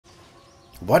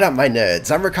What up, my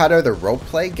nerds? I'm Riccardo, the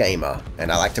Roleplay Gamer,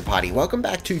 and I like to party. Welcome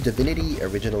back to Divinity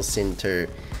Original Sin 2.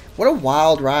 What a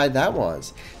wild ride that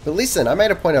was. But listen, I made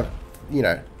a point of,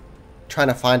 trying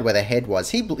to find where the head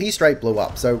was. He straight blew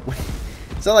up, so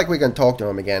it's not like we can talk to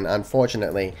him again,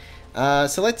 unfortunately.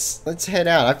 So let's head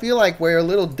out. I feel like we're a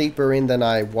little deeper in than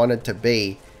I wanted to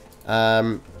be.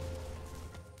 But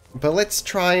let's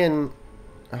try and...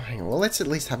 Oh, hang on. Well, let's at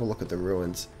least have a look at the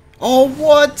ruins. Oh,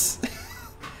 what?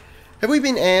 Have we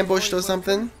been ambushed or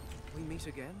something? We meet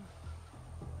again?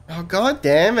 Oh, god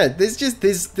damn it.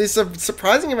 There's a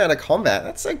surprising amount of combat.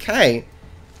 That's okay.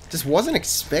 Just wasn't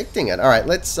expecting it. Alright,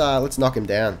 let's knock him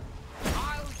down.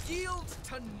 I'll yield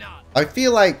to none. I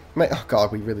feel like... Oh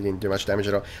god, we really didn't do much damage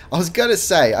at all. I was gonna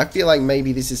say, I feel like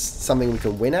maybe this is something we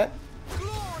can win at.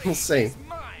 We'll see.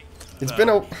 It's been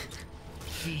a...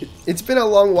 It's been a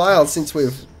long while since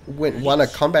we've won a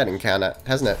combat encounter,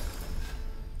 hasn't it?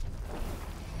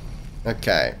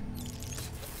 Okay.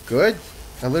 Good.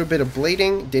 A little bit of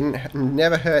bleeding.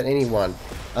 Never hurt anyone.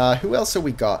 Who else have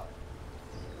we got?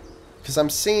 Because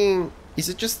I'm seeing... Is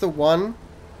it just the one?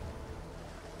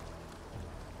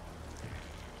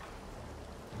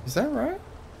 Is that right?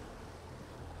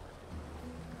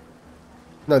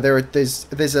 No,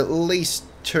 there's at least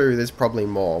two. There's probably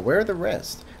more. Where are the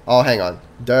rest? Oh, hang on.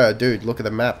 Duh, dude, look at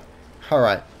the map.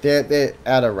 Alright. They're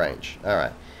out of range.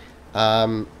 Alright.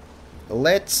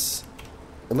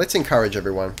 Let's encourage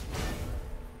everyone.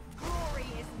 Glory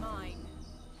is mine.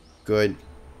 Good.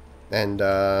 And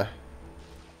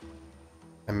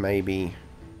maybe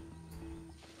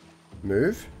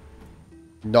move?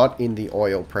 Not in the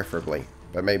oil, preferably,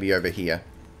 but maybe over here.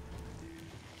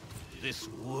 This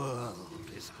world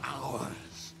is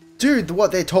ours. Dude,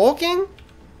 what, they're talking?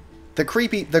 The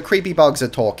creepy bugs are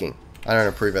talking. I don't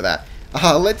approve of that.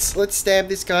 Let's stab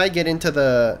this guy, get into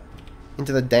the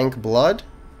dank blood,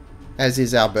 as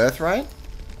is our birthright.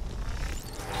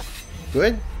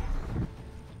 Good.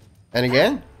 And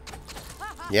again.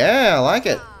 Yeah, I like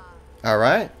it.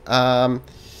 Alright. I'd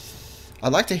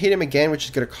like to hit him again, which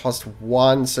is going to cost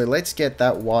 1. So let's get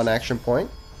that 1 action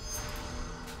point.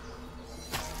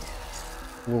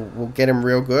 We'll get him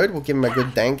real good. We'll give him a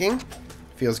good danking.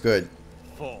 Feels good.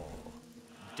 Fall.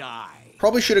 Die.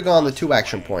 Probably should have gone the 2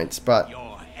 action points, but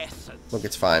look,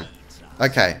 it's fine.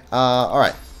 Okay.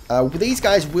 Alright. These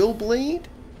guys will bleed.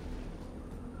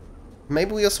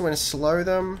 Maybe we also want to slow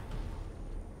them.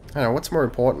 I don't know, what's more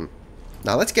important?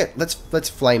 Now let's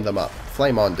flame them up.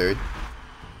 Flame on, dude.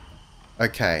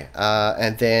 Okay,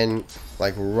 and then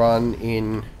like run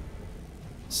in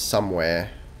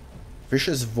somewhere.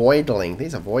 Vicious voidling.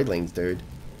 These are voidlings, dude.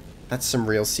 That's some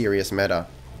real serious meta.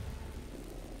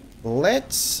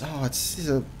 Let's... Oh,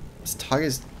 this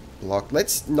tiger's blocked.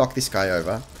 Let's knock this guy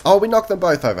over. Oh, we knocked them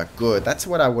both over. Good. That's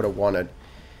what I would have wanted.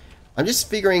 I'm just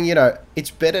figuring,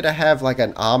 it's better to have like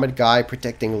an armored guy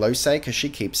protecting Lose, because she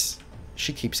keeps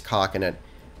carking it.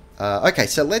 Okay,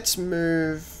 so let's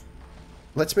move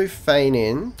Fane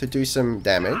in to do some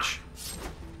damage.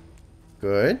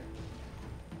 Good.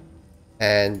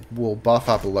 And we'll buff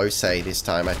up Lose this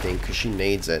time, I think, because she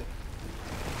needs it.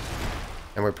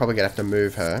 And we're probably gonna have to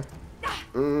move her.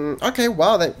 Okay,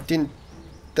 wow, that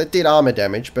did armor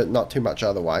damage, but not too much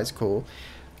otherwise. Cool.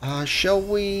 Shall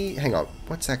we... Hang on.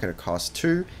 What's that going to cost?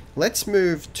 2. Let's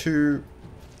move 2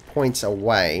 points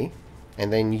away.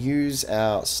 And then use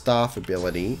our staff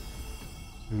ability.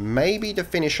 Maybe to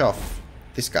finish off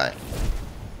this guy.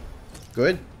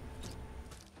 Good.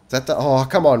 Is that the... Oh,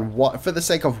 come on. What? For the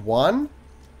sake of 1?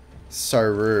 So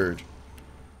rude.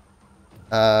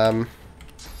 Alright,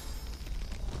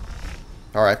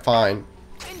 fine.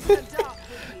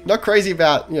 Not crazy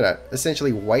about,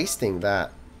 essentially wasting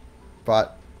that.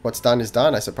 But what's done is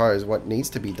done, I suppose. What needs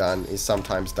to be done is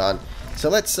sometimes done. So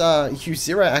let's use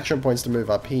 0 action points to move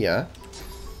up here.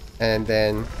 And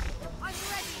then...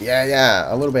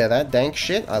 Yeah, a little bit of that dank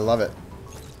shit. I love it.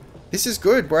 This is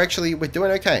good. We're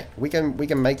doing okay. We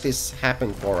can make this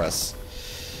happen for us.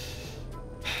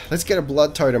 Let's get a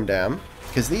blood totem down.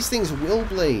 Because these things will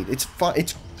bleed. It's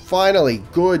finally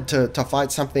good to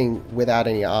fight something without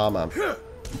any armor.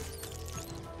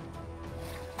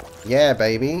 Yeah,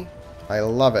 baby. I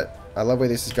love it. I love where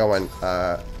this is going.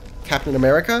 Captain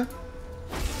America?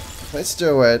 Let's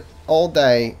do it. All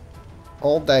day.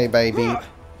 All day, baby.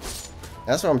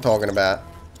 That's what I'm talking about.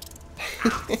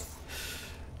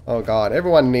 Oh god,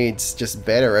 everyone needs just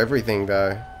better everything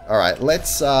though. Alright,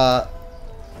 let's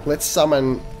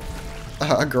summon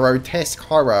a grotesque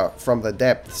horror from the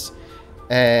depths.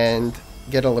 And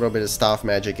get a little bit of staff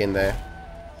magic in there.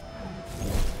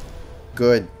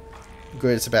 Good.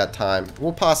 Good, it's about time.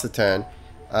 We'll pass the turn.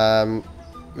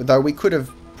 Though we could have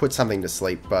put something to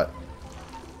sleep, but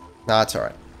nah, it's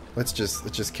alright. Let's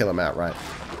just kill him outright.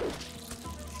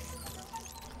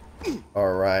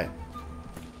 Alright.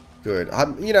 Good.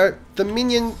 You know, the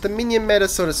minion meta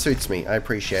sort of suits me. I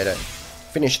appreciate it.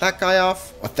 Finish that guy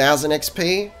off. 1000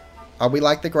 XP. Are we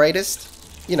like the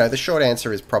greatest? You know, the short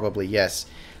answer is probably yes.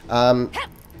 The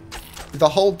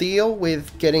whole deal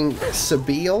with getting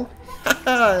Sabile,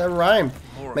 a rhyme.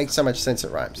 Makes so much sense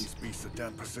it rhymes. These beasts are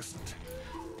damn persistent.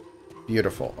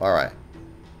 Beautiful. Alright.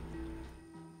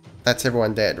 That's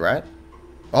everyone dead, right?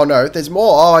 Oh no, there's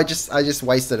more. Oh, I just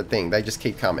wasted a thing. They just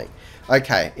keep coming.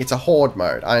 Okay, it's a horde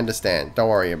mode. I understand. Don't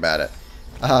worry about it.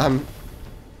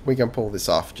 We can pull this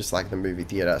off just like the movie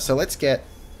theater. So let's get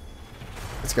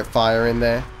fire in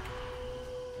there.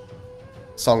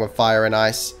 Song of Fire and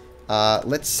Ice.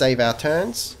 Let's save our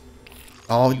turns.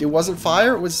 Oh, it wasn't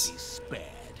fire, it was... Spared.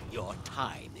 Your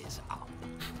time is up.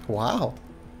 Wow.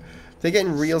 They're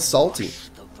getting real salty. Wash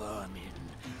the vermin.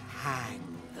 Hang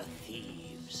the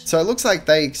thieves. So it looks like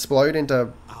they explode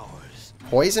into Ours.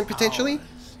 poison, potentially?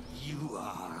 Ours. You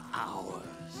are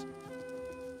ours.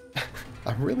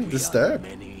 I'm really We disturbed. are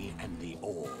the many and the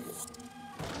all.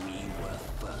 We were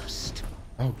first.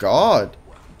 Oh god.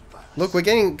 Look, we're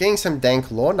getting some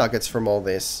dank lore nuggets from all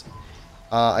this.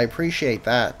 I appreciate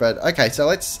that, but okay, so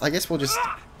I guess we'll just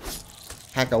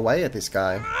hack away at this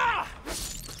guy.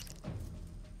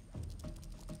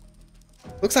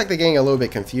 Looks like they're getting a little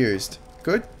bit confused.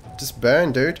 Good. Just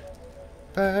burn, dude.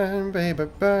 Burn, baby,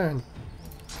 burn.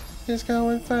 It's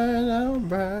going fine now.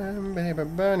 Burn, baby,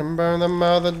 burn, and burn the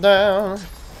mother down.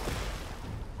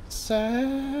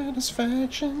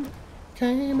 Satisfaction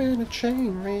came in a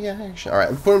chain reaction. Alright,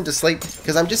 put him to sleep,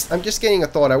 because I'm just getting a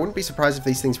thought. I wouldn't be surprised if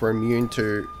these things were immune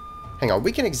to... Hang on,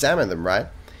 we can examine them, right?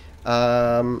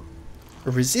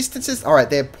 Resistances?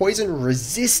 Alright, they're poison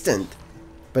resistant,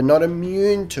 but not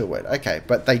immune to it. Okay,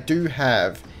 but they do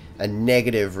have a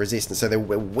negative resistance, so they're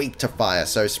weak to fire.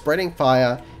 So spreading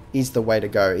fire is the way to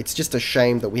go. It's just a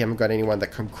shame that we haven't got anyone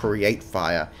that can create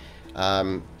fire.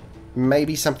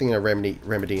 Maybe something in a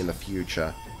remedy in the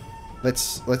future.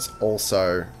 Let's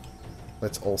also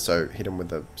hit him with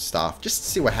the staff just to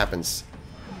see what happens.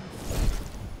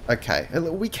 Okay,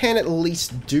 we can at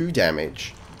least do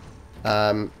damage.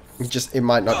 It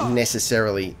might not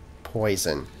necessarily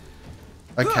poison.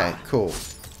 Okay, cool.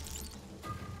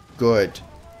 Good.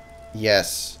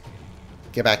 Yes.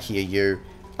 Get back here, you.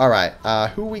 Alright,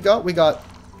 who we got? We got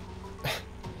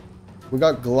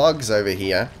Glugs over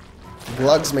here.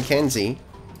 Glugs Mackenzie.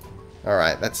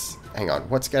 Alright, that's... Hang on,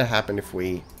 what's going to happen if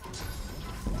we...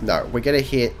 No, we're going to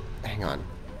hit... Hang on.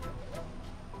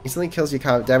 Instantly kills your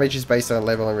current damage is based on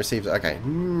level and receives... Okay,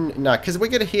 no, because we're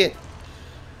going to hit...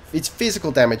 It's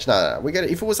physical damage. No. We're gonna...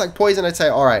 If it was like poison, I'd say,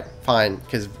 alright, fine,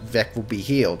 because Vek will be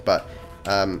healed. But,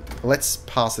 let's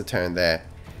pass the turn there.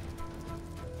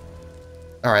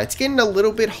 Alright, it's getting a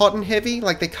little bit hot and heavy.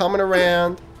 Like, they're coming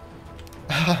around.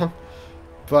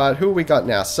 But who we got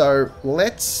now? So,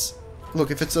 let's...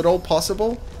 Look, if it's at all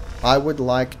possible... I would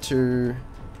like to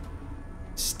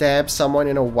stab someone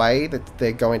in a way that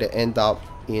they're going to end up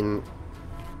in...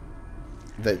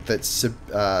 That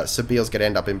Sabile's going to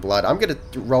end up in blood. I'm going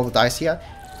to roll the dice here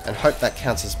and hope that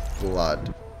counts as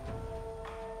blood.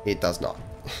 It does not.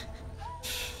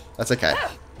 That's okay.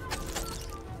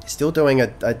 Still doing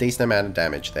a decent amount of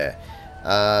damage there.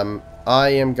 I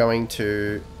am going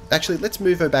to... Actually, let's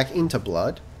move her back into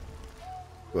blood.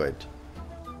 Good.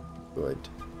 Good.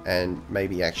 And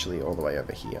maybe actually all the way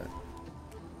over here.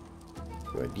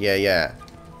 Good. Yeah, yeah.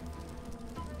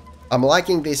 I'm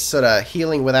liking this sort of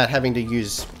healing without having to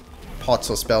use pots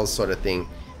or spells sort of thing.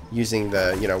 Using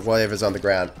the, you know, whatever's on the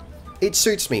ground. It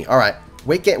suits me. Alright.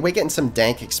 We're getting some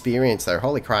dank experience though.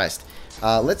 Holy Christ.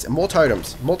 Let's... More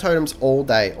totems. More totems all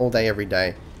day. All day, every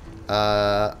day.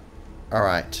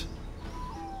 Alright.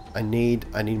 I need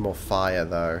more fire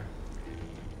though.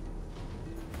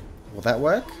 Will that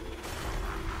work?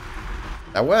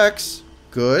 That works.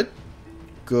 Good.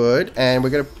 Good. And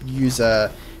we're going to use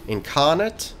a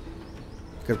incarnate.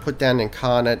 Going to put down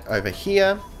incarnate over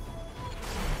here.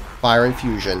 Fire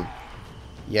infusion.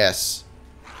 Yes.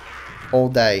 All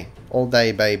day. All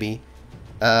day, baby.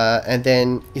 And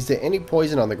then, is there any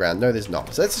poison on the ground? No, there's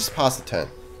not. So let's just pass the turn.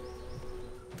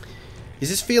 Is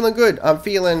this feeling good? I'm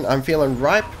feeling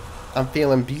ripe. I'm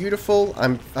feeling beautiful.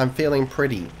 I'm feeling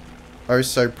pretty. Oh,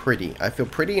 so pretty. I feel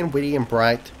pretty and witty and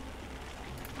bright.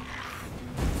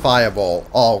 Fireball.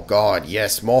 Oh god,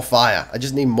 yes, more fire. I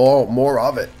just need more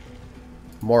of it.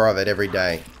 More of it every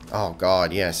day. Oh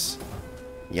god, yes.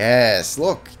 Yes,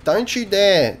 look, don't you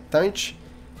dare. Don't you...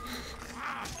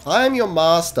 I am your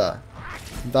master.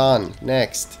 Done.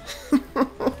 Next.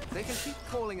 They can keep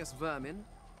calling mischievous vermin,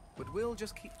 but we'll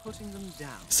just keep putting them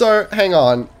down. So, hang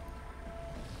on.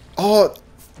 Oh,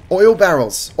 oil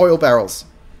barrels. Oil barrels.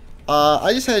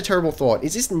 I just had a terrible thought.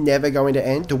 Is this never going to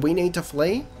end? Do we need to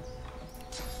flee?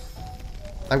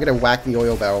 I'm going to whack the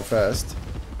oil barrel first.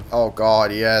 Oh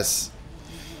god, yes.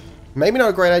 Maybe not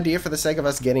a great idea for the sake of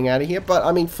us getting out of here, but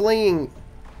I mean, fleeing...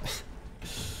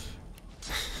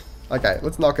 Okay,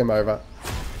 let's knock him over.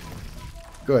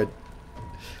 Good.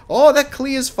 Oh, that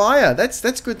clears fire.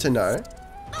 That's good to know.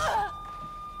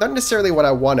 Not necessarily what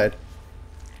I wanted.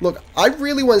 Look, I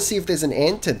really want to see if there's an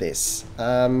end to this.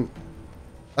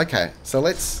 Okay, so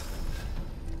let's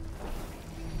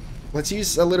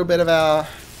use a little bit of our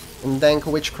dank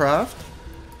witchcraft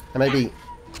and maybe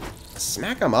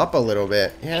smack him up a little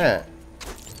bit. Yeah.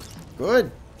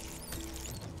 Good.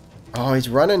 Oh, he's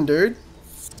running, dude.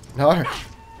 No.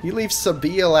 You leave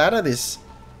Sabil out of this.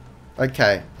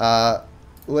 Okay.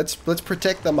 Let's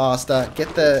protect the master.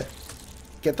 Get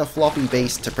the floppy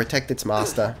beast to protect its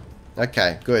master.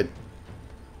 Okay, good.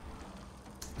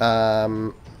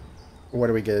 What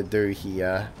are we gonna do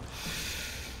here?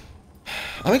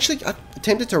 I'm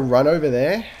tempted to run over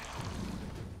there.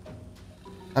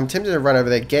 I'm tempted to run over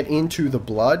there, get into the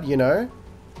blood, you know?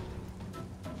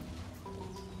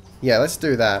 Yeah, let's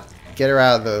do that. Get her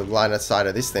out of the line of sight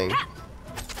of this thing.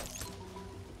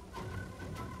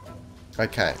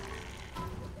 Okay.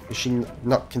 Is she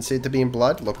not considered to be in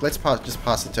blood? Look, let's just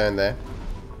pass the turn there.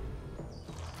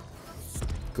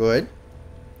 Good.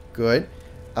 Good.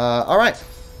 Alright.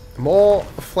 More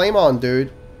flame on,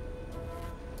 dude.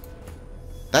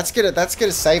 That's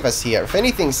gonna save us here. If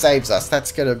anything saves us,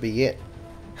 that's gonna be it.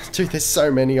 Dude, there's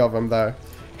so many of them, though.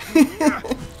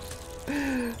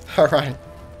 Alright.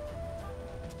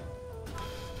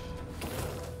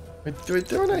 We're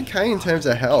doing okay in terms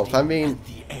of health. I mean...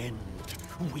 The end,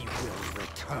 we will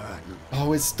return. Oh,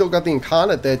 we've still got the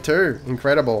incarnate there, too.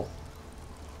 Incredible.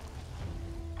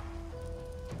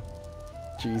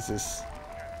 Jesus.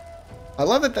 I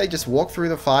love that they just walk through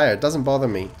the fire. It doesn't bother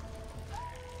me.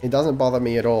 It doesn't bother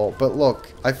me at all. But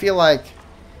look, I feel like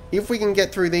if we can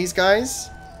get through these guys...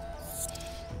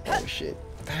 Oh shit.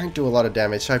 They don't do a lot of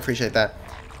damage, so I appreciate that.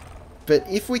 But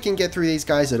if we can get through these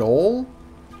guys at all...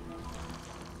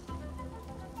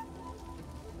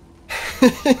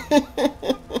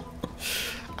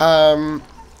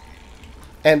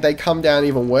 and they come down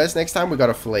even worse next time, we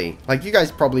gotta flee. Like, you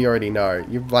guys probably already know.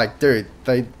 You're like, dude,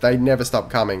 they never stop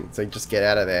coming, so just get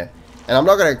out of there. And I'm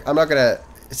not gonna,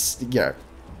 you know,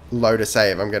 load a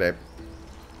save. I'm gonna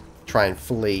try and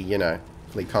flee, you know,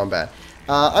 flee combat.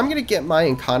 I'm gonna get my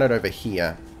incarnate over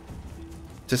here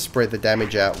to spread the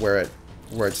damage out where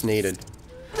it's needed.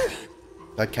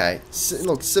 Okay,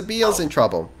 look, Sabil's in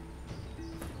trouble.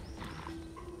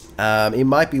 It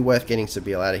might be worth getting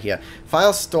Sabil out of here.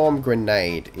 Firestorm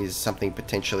Grenade is something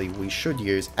potentially we should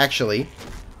use. Actually,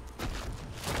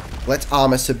 let's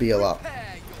armor Sabil up.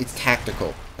 It's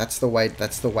tactical. That's the way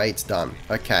it's done.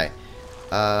 Okay.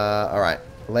 Alright.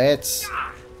 Let's...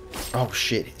 Oh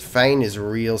shit. Fane is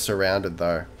real surrounded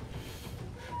though.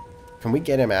 Can we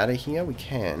get him out of here? We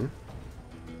can.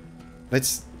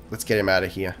 Let's get him out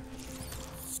of here.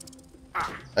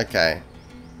 Okay.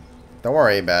 Don't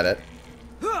worry about it.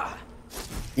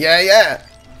 Yeah. yeah.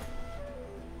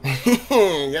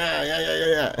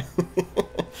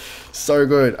 So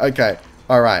good. Okay.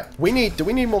 Alright. Do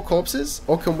we need more corpses?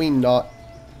 Or can we not?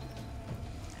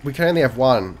 We can only have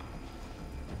one.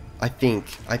 I think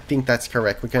that's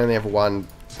correct. We can only have one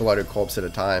bloated corpse at a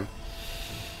time.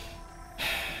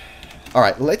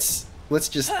 Alright, let's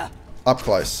just up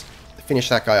close. Finish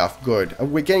that guy off. Good.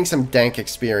 We're getting some dank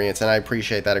experience and I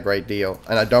appreciate that a great deal.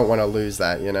 And I don't want to lose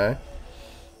that, you know?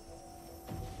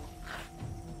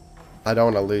 I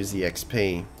don't want to lose the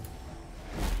XP.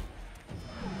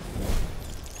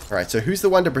 Alright, so who's the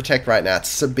one to protect right now?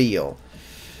 It's Sabil.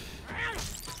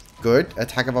 Good.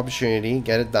 Attack of opportunity.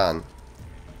 Get it done.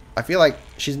 I feel like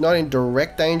she's not in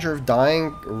direct danger of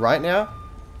dying right now,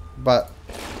 but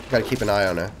gotta keep an eye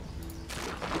on her.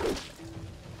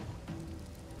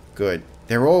 Good.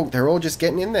 They're all just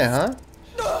getting in there,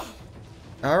 huh?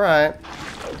 Alright.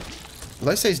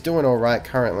 Losei's doing alright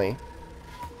currently.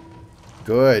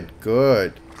 Good.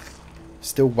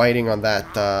 Still waiting on that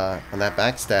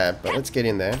backstab, but let's get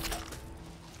in there.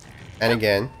 And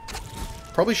again,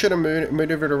 probably should have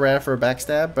maneuvered around for a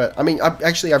backstab, but I mean,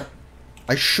 I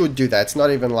should do that. It's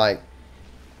not even like,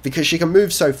 because she can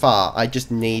move so far, I just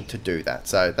need to do that.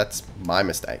 So that's my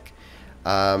mistake.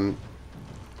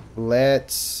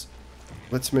 Let's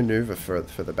maneuver for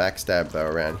the backstab though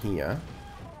around here.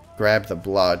 Grab the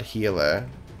blood, heal her.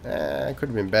 Could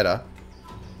have been better.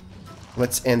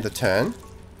 Let's end the turn.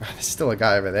 There's still a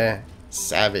guy over there.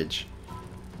 Savage.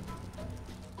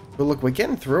 But look, we're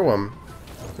getting through them.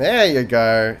 There you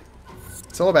go.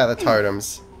 It's all about the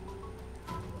totems.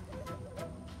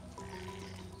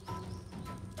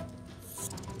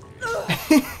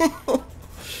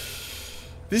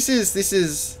 This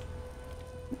is...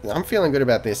 I'm feeling good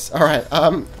about this. Alright,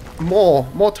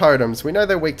 more totems. We know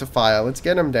they're weak to fire. Let's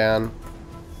get them down.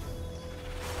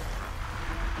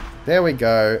 There we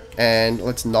go. And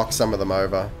let's knock some of them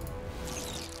over.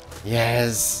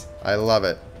 Yes! I love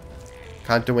it.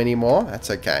 Can't do any more? That's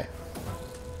okay.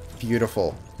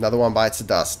 Beautiful. Another one bites the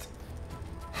dust.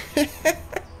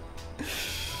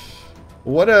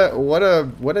 What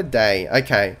a day.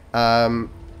 Okay.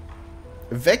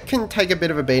 Vek can take a bit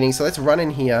of a beating, so let's run in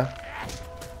here.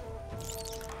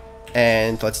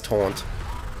 And let's taunt.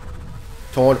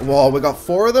 Taunt. Whoa, we got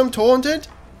 4 of them taunted?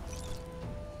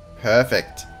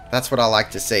 Perfect. That's what I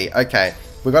like to see. Okay.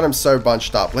 We got them so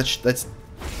bunched up. Let's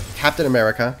Captain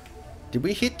America. Did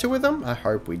we hit 2 of them? I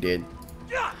hope we did.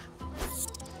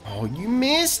 Oh, you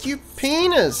missed, you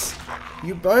penis.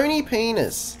 You bony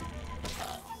penis.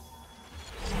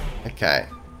 Okay.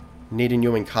 Need a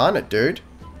new incarnate, dude.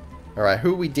 Alright,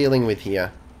 who are we dealing with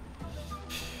here?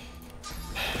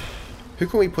 Who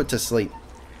can we put to sleep?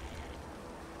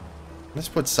 Let's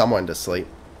put someone to sleep.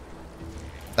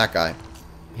 That guy.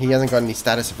 He hasn't got any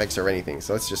status effects or anything,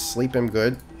 so let's just sleep him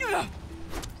good.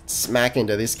 Smack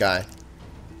into this guy.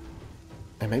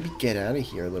 And maybe get out of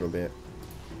here a little bit.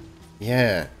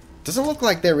 Yeah. Doesn't look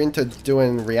like they're into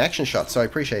doing reaction shots, so I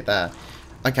appreciate that.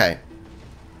 Okay.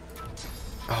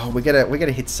 Oh, we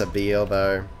gotta hit Sabille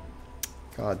though.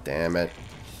 God damn it.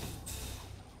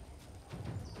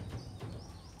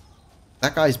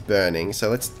 That guy's burning, so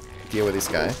let's deal with this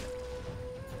guy.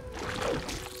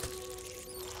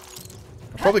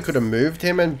 I probably could have moved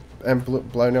him and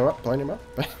blown him up.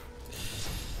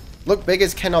 Look,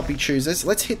 beggars cannot be choosers.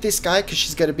 Let's hit this guy because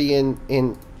she's going to be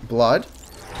in blood.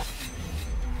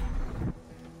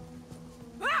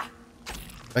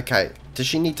 Okay, does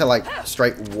she need to like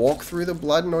straight walk through the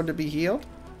blood in order to be healed?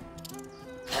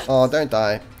 Oh, don't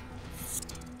die.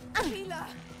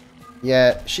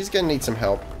 Yeah, she's going to need some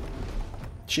help.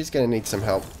 She's going to need some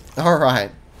help.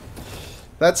 Alright.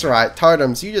 That's right,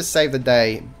 totems. You just saved the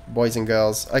day, boys and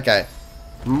girls. Okay,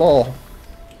 more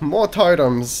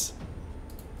totems.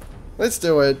 Let's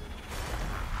do it.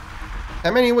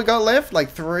 How many we got left? Like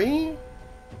 3?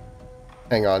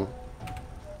 Hang on.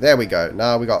 There we go.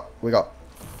 No, we got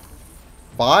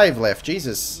 5 left.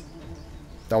 Jesus.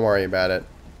 Don't worry about it.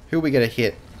 Who are we gonna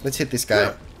hit? Let's hit this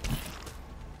guy.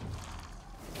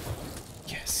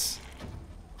 Yes.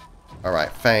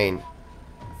 Alright, Fane.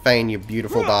 Fane, you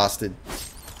beautiful bastard.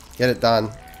 Get it done.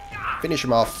 Finish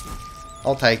him off.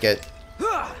 I'll take it.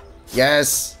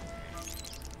 Yes.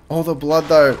 Oh, the blood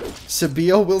though.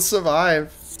 Sabille will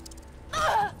survive.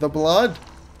 The blood.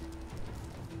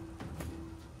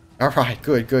 Alright,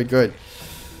 good.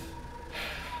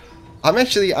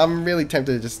 I'm really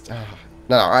tempted to just...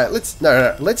 No, alright,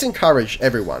 let's encourage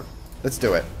everyone. Let's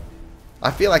do it.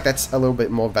 I feel like that's a little bit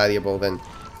more valuable than...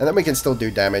 And then we can still do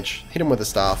damage. Hit him with a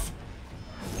staff.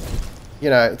 You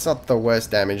know, it's not the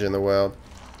worst damage in the world.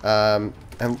 And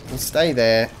we'll stay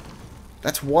there.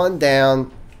 That's 1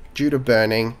 down due to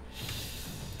burning.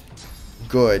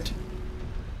 Good.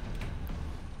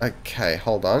 Okay,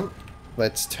 hold on.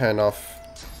 Let's turn off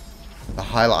the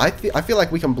highlight. I feel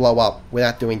like we can blow up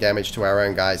without doing damage to our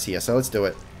own guys here, so let's do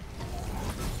it.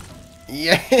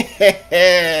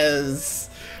 Yes!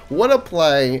 What a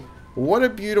play. What a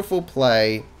beautiful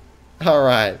play.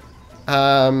 Alright.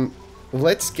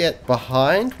 Let's get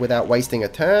behind without wasting a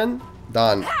turn.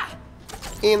 Done.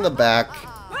 In the back.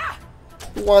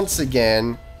 Once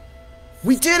again.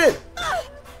 We did it!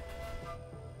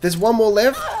 There's 1 more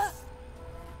left.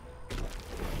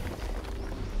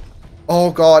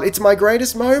 Oh god, it's my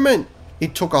greatest moment.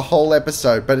 It took a whole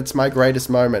episode, but it's my greatest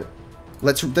moment.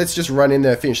 Let's just run in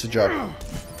there and finish the job.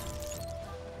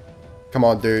 Come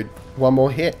on, dude. 1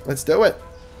 more hit. Let's do it.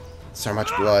 So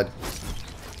much blood.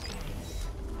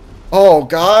 Oh,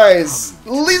 guys.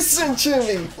 Listen to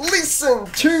me. Listen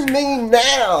to me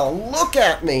now. Look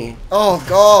at me. Oh,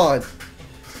 God.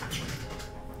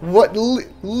 What?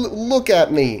 Look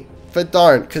at me. But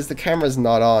don't, because the camera's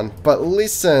not on. But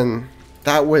listen.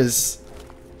 That was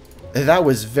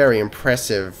very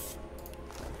impressive.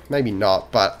 Maybe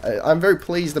not, but I'm very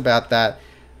pleased about that.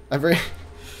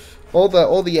 All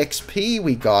the XP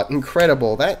we got,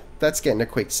 incredible. That's getting a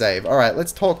quick save. All right,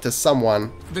 let's talk to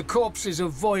someone. The corpses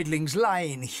of voidlings lie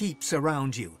in heaps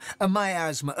around you, a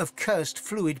miasma of cursed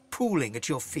fluid pooling at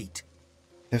your feet.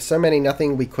 There's so many,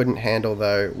 nothing we couldn't handle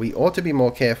though. We ought to be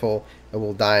more careful or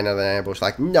we'll die in another ambush.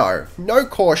 Like, no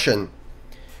caution.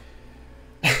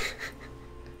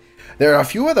 There are a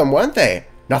few of them, weren't there?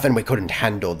 Nothing we couldn't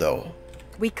handle though.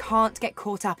 We can't get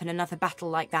caught up in another battle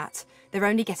like that. They're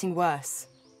only getting worse.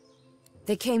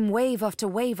 They came wave after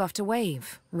wave after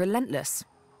wave. Relentless.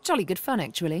 Jolly good fun,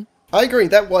 actually. I agree,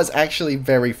 that was actually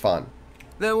very fun.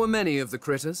 There were many of the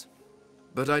critters,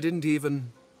 but I didn't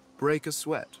even break a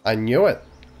sweat. I knew it.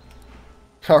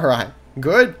 Alright,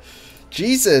 good.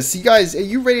 Jesus, you guys, are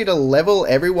you ready to level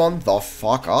everyone the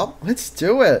fuck up? Let's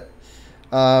do it.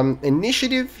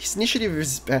 Initiative. His initiative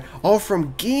is... Oh,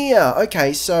 from gear.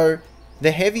 Okay, so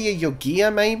the heavier your gear,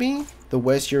 maybe, the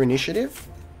worse your initiative.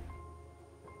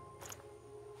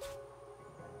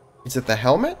 Is it the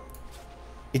helmet?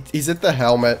 Is it the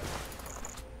helmet?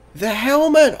 The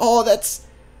helmet! Oh, that's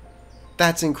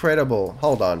incredible.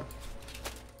 Hold on.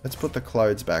 Let's put the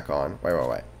clothes back on.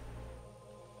 Wait.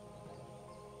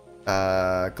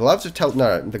 Gloves of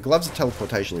no, the gloves of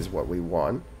teleportation is what we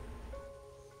want.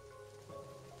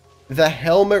 The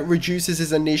helmet reduces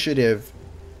his initiative.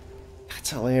 That's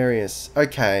hilarious.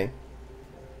 Okay.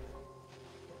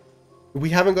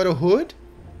 We haven't got a hood?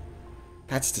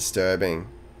 That's disturbing.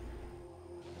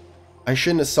 I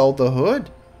shouldn't have sold the hood.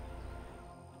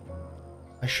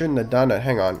 I shouldn't have done it.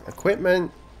 Hang on.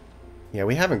 Equipment. Yeah,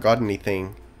 we haven't got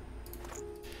anything.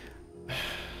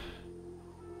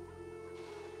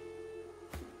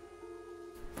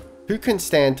 Who can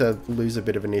stand to lose a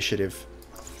bit of initiative?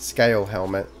 Scale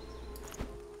helmet.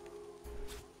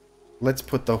 Let's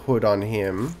put the hood on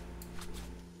him.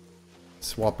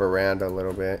 Swap around a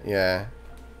little bit. Yeah.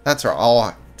 That's right.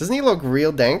 Oh, doesn't he look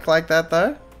real dank like that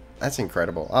though? That's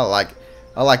incredible. I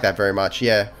like that very much.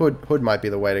 Yeah, hood might be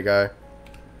the way to go.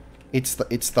 It's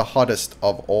the hottest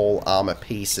of all armor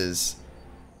pieces.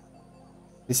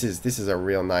 This is a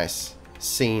real nice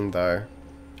scene though.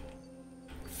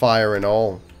 Fire and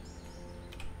all.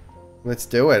 Let's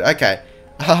do it. Okay.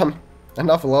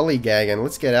 Enough lollygagging.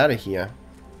 Let's get out of here.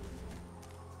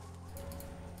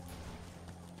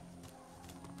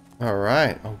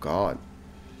 Alright. Oh god.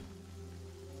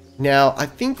 Now, I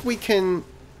think we can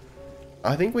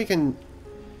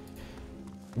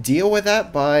deal with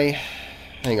that by...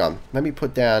 Hang on. Let me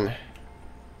put down a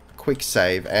quick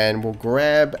save and we'll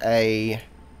grab a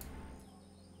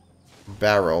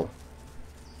barrel.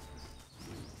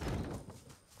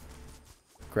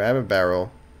 Grab a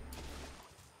barrel.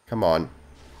 Come on.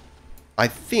 I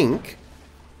think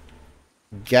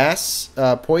gas,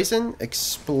 poison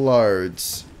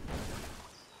explodes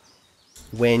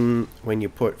when you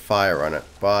put fire on it,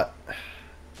 but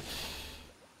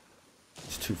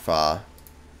it's too far.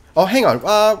 Oh, hang on.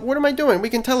 What am I doing? We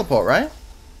can teleport, right?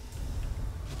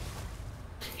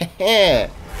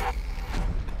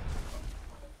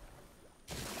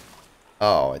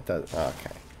 Oh, it does.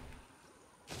 Okay.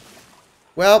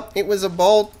 Well, it was a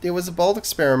bold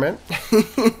experiment.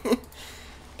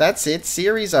 That's it.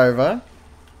 Series over.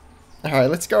 Alright,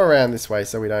 let's go around this way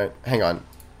so we don't... Hang on.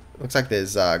 Looks like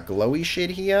there's glowy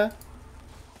shit here.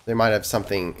 They might have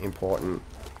something important.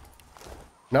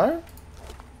 No?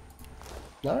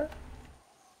 No?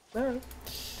 No.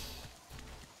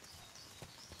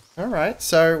 Alright,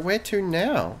 so where to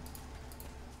now?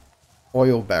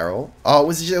 Oil barrel. Oh, it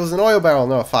was an oil barrel,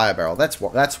 not a fire barrel. That's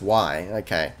why.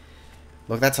 Okay.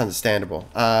 Look, that's understandable.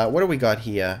 What do we got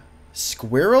here?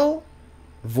 Squirrel?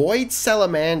 Void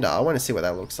salamander. I want to see what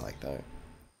that looks like, though.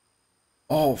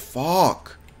 Oh,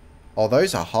 fuck. Oh,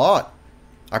 those are hot.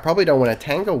 I probably don't want to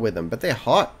tangle with them, but they're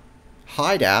hot.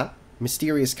 Hideout.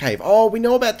 Mysterious cave. Oh, we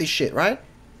know about this shit, right?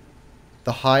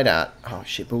 The hideout. Oh,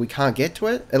 shit, but we can't get to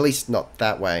it? At least not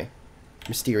that way.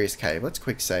 Mysterious cave. Let's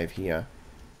quick save here.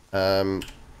 And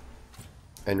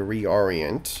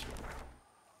reorient.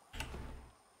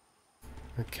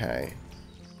 Okay.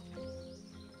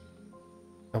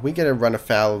 Are we going to run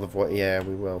afoul of the void? Yeah,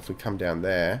 we will if we come down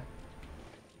there.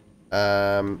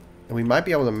 We might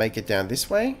be able to make it down this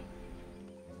way.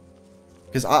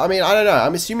 Because, I mean, I don't know.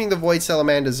 I'm assuming the void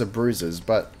salamanders are bruisers,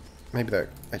 but maybe they're...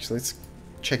 Actually, let's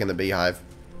check in the beehive.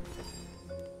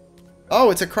 Oh,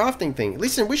 it's a crafting thing.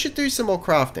 Listen, we should do some more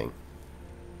crafting.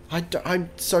 I'm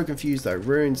so confused, though.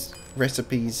 Runes,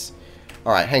 recipes.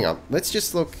 Alright, hang on. Let's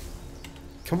just look...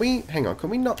 Can we... Hang on. Can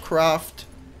we not craft...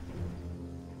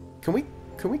 Can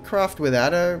we craft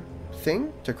without a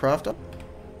thing to craft on?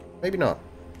 Maybe not.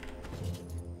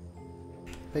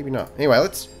 Maybe not. Anyway,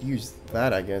 let's use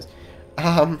that, I guess.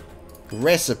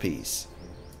 Recipes.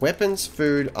 Weapons,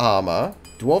 food, armor.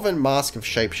 Dwarven Mask of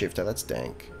Shapeshifter. That's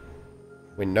dank.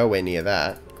 We're nowhere near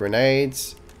that.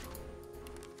 Grenades.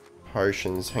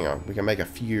 Potions. Hang on. We can make a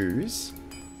fuse.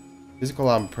 Physical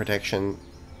armor protection.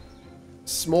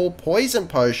 Small poison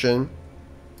potion.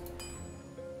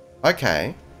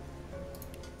 Okay.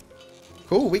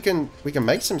 Cool, we can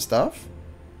make some stuff.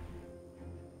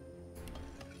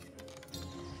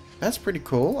 That's pretty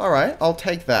cool. Alright, I'll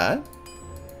take that.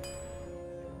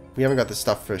 We haven't got the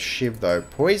stuff for Shiv though.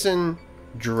 Poison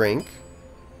drink.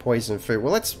 Poison food.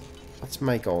 Well, let's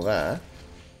make all that.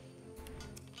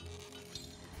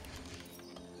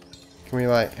 Can we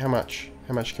like how much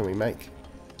can we make?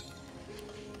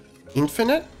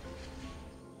 Infinite?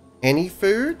 Any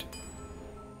food?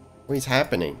 What is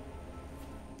happening?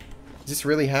 Is this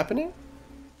really happening?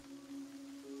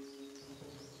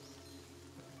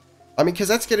 I mean, because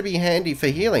that's going to be handy for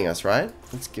healing us, right?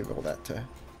 Let's give all that to...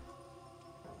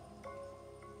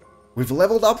 We've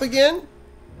leveled up again?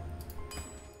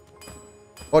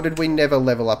 Or did we never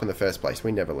level up in the first place?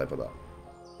 We never leveled up.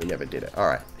 We never did it.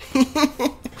 Alright.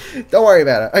 Don't worry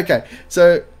about it. Okay,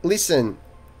 so listen.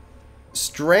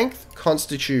 Strength,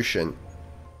 Constitution.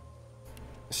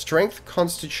 Strength,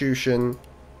 Constitution,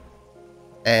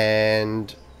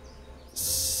 and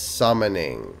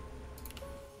summoning.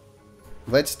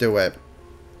 Let's do it.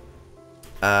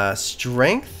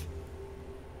 Strength,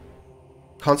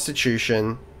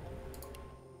 Constitution,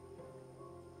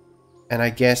 and I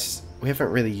guess we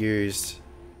haven't really used...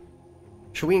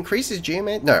 Should we increase his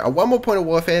geomancy? No, one more point of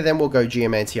warfare, then we'll go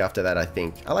geomancy after that, I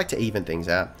think. I like to even things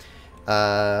out.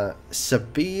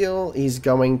 Sabile is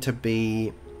going to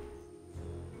be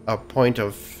a point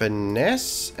of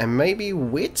finesse and maybe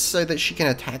wit so that she can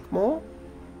attack more.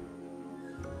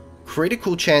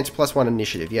 Critical chance +1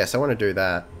 initiative. Yes, I want to do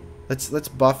that. Let's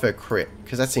buff her crit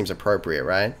because that seems appropriate,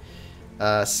 right?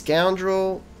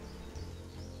 Scoundrel,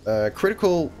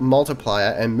 critical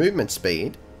multiplier and movement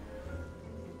speed,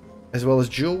 as well as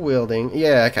dual wielding.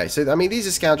 Yeah, okay. So I mean, these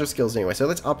are scoundrel skills anyway. So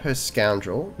let's up her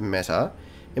scoundrel meta.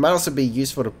 It might also be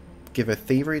useful to give her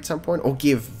thievery at some point, or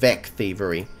give Vek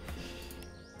thievery.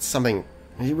 It's something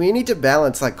we need to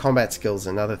balance, like combat skills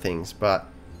and other things. But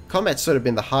combat's sort of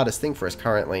been the hardest thing for us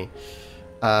currently.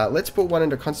 Let's put one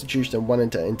into Constitution and one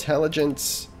into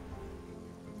Intelligence.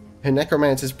 Her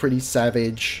Necromancer is pretty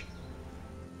savage.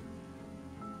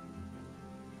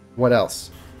 What else?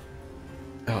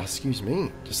 Oh, excuse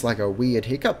me. Just like a weird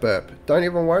hiccup burp. Don't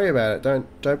even worry about it.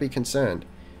 Don't be concerned.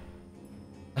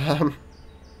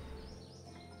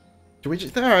 Do we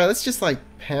just... Alright, let's just like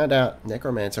pound out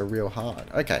Necromancer real hard.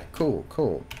 Okay, cool.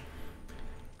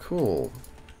 Cool.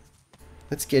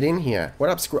 Let's get in here. What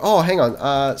up, Oh, hang on.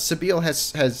 Sabile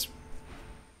has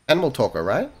Animal Talker,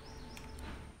 right?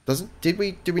 Did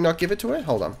we not give it to her?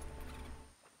 Hold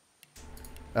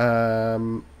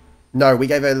on. No, we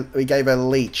gave her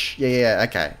Leech. Yeah,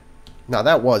 okay. No,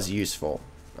 that was useful.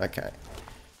 Okay.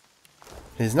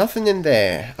 There's nothing in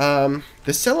there.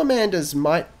 The Salamanders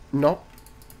might not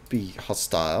be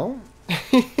hostile.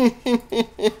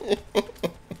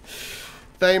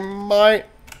 They might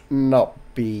not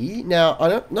be. Now,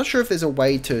 I'm not sure if there's a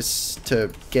way to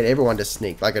get everyone to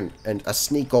sneak, like a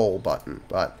sneak all button,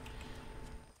 but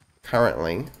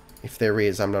currently, if there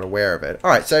is, I'm not aware of it.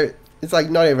 Alright, so it's like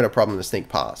not even a problem to sneak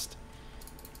past.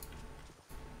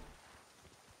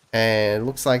 And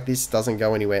looks like this doesn't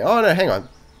go anywhere. Oh no, hang on.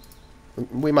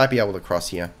 We might be able to cross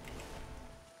here.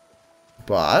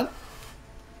 But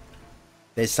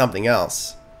there's something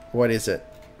else. What is it?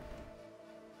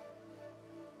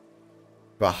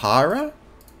 Bahara?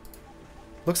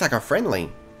 Looks like a friendly.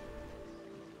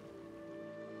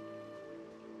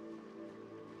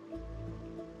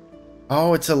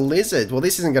 Oh, it's a lizard. Well,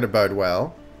 this isn't going to bode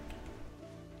well.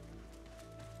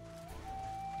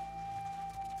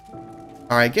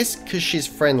 Alright, I guess because she's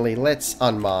friendly, let's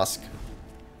unmask.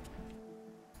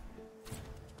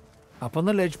 Up on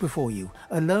the ledge before you,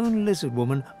 a lone lizard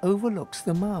woman overlooks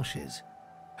the marshes.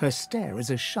 Her stare is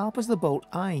as sharp as the bolt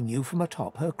eyeing you from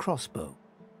atop her crossbow.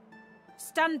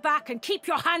 Stand back and keep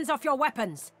your hands off your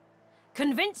weapons.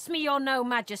 Convince me you're no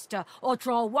magister, or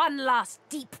draw one last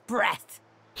deep breath.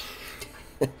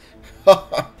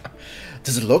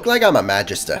 Does it look like I'm a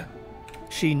magister?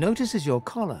 She notices your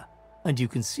collar, and you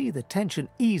can see the tension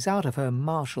ease out of her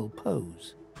martial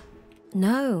pose.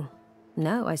 No,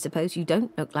 I suppose you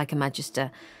don't look like a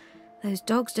magister. Those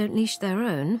dogs don't leash their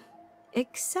own.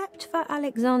 Except for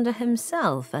Alexander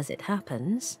himself, as it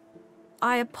happens.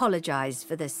 I apologize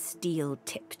for the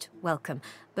steel-tipped welcome,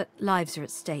 but lives are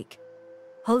at stake.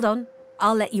 Hold on,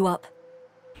 I'll let you up.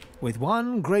 With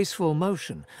one graceful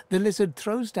motion, the lizard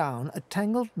throws down a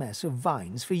tangled mess of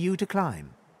vines for you to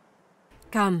climb.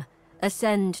 Come,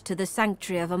 ascend to the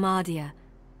sanctuary of AMADIA.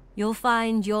 You'll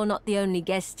find you're not the only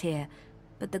guest here,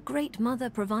 but the Great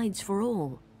Mother provides for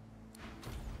all.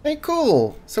 Hey,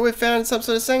 cool. So we've found some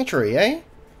sort of sanctuary, eh?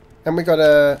 And we got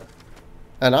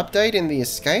an update in the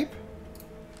escape.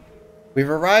 We've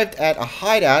arrived at a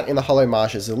hideout in the Hollow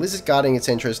Marshes. The lizard guarding its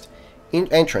entrance.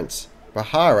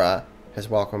 Bahara has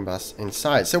welcomed us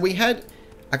inside. So we had...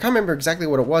 I can't remember exactly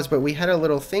what it was, but we had a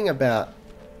little thing about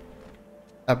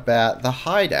the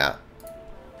hideout.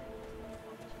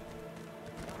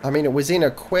 I mean, it was in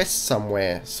a quest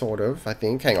somewhere, sort of, I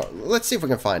think. Hang on. Let's see if we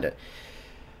can find it.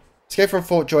 Escape from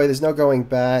Fort Joy. There's no going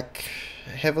back.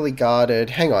 Heavily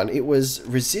guarded. Hang on. It was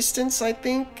Resistance, I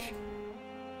think.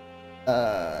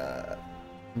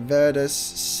 Verdus,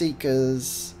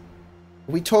 Seekers.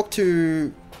 We talked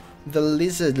to the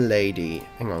lizard lady.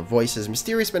 Hang on. Voices.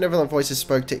 Mysterious benevolent voices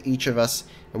spoke to each of us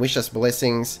and wished us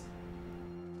blessings.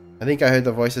 I think I heard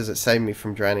the voices that saved me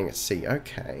from drowning at sea.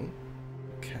 Okay.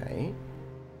 Okay.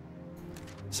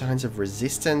 Signs of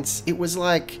resistance. It was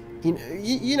like...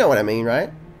 You know what I mean,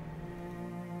 right?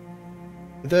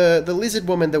 The lizard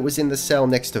woman that was in the cell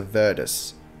next to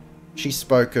Verdus. She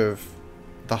spoke of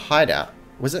the hideout.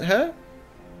 Was it her?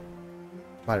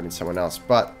 Might have been someone else.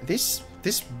 But this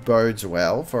bodes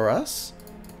well for us.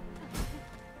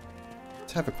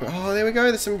 Let's have a quick... Oh, there we go.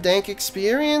 There's some dank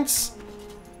experience.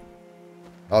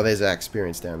 Oh, there's our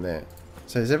experience down there.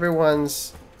 So is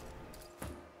everyone's...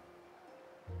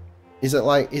 Is it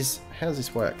like... How does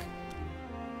this work?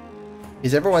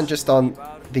 Is everyone just on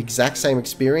the exact same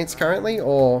experience currently?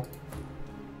 Or...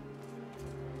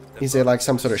 is there like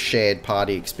some sort of shared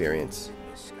party experience?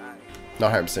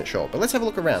 Not 100% sure. But let's have a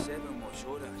look around.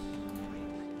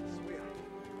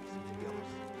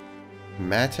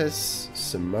 Mattis,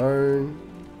 Simone.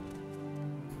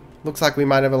 Looks like we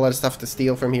might have a lot of stuff to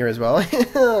steal from here as well.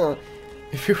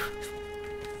 If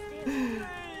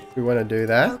we want to do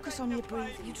that. Focus on your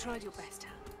breathing. You tried your best.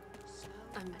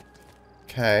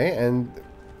 Okay, and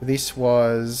this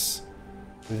was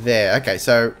there. Okay,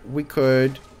 so we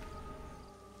could...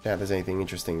 I doubt there's anything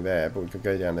interesting there, but we could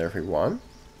go down there if we want.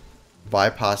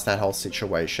 Bypass that whole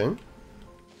situation.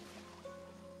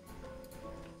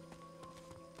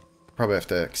 Probably have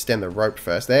to extend the rope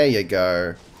first. There you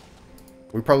go.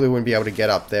 We probably wouldn't be able to get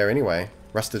up there anyway.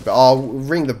 Rusted bell. Oh,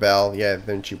 ring the bell. Yeah,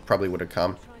 then she probably would have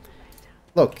come.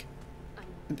 Look.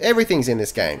 Everything's in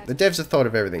this game. The devs have thought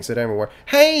of everything, so don't even worry.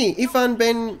 Hey! Ifan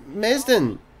Ben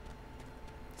Mesden!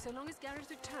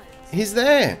 He's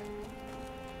there!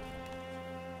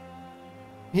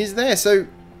 He's there, so...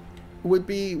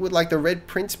 Would like the Red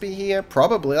Prince be here?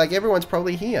 Probably. Like, everyone's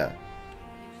probably here.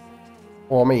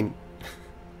 Well, I mean...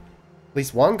 at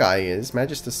least one guy is.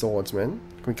 Magister Swordsman.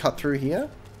 Can we cut through here?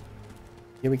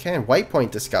 Yeah, we can.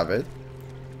 Waypoint discovered.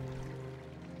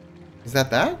 Is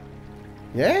that?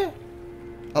 Yeah?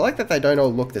 I like that they don't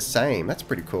all look the same. That's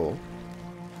pretty cool.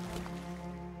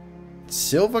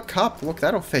 Silver cup. Look,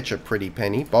 that'll fetch a pretty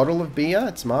penny. Bottle of beer.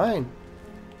 It's mine.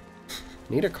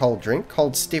 Need a cold drink.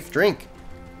 Cold stiff drink.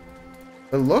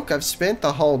 But look, I've spent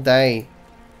the whole day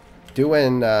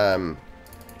doing...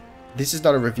 this is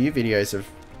not a review videos of...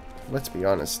 Let's be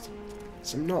honest.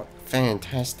 Some not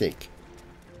fantastic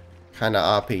kind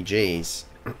of RPGs.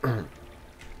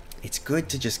 It's good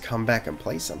to just come back and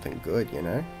play something good, you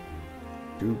know?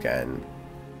 Dugan.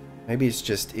 Maybe it's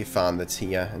just Ifan that's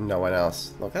here and no one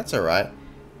else. Look, that's alright.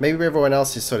 Maybe everyone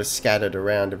else is sort of scattered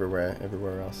around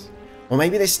everywhere else. Or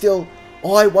maybe they're still...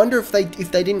 Oh, I wonder if they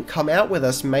didn't come out with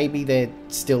us, maybe they're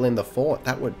still in the fort.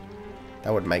 That would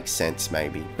make sense,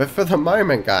 maybe. But for the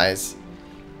moment, guys...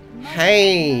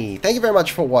 Hey! Thank you very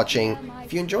much for watching.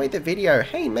 If you enjoyed the video,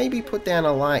 hey, maybe put down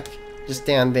a like. Just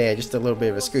down there, just a little bit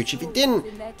of a scooch. If you didn't,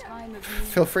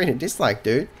 feel free to dislike,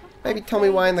 dude. Maybe tell me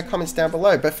why in the comments down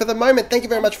below. But for the moment, thank you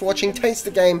very much for watching. Taste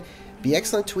the game. Be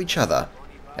excellent to each other.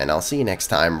 And I'll see you next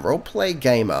time. Roleplay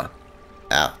Gamer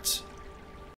out.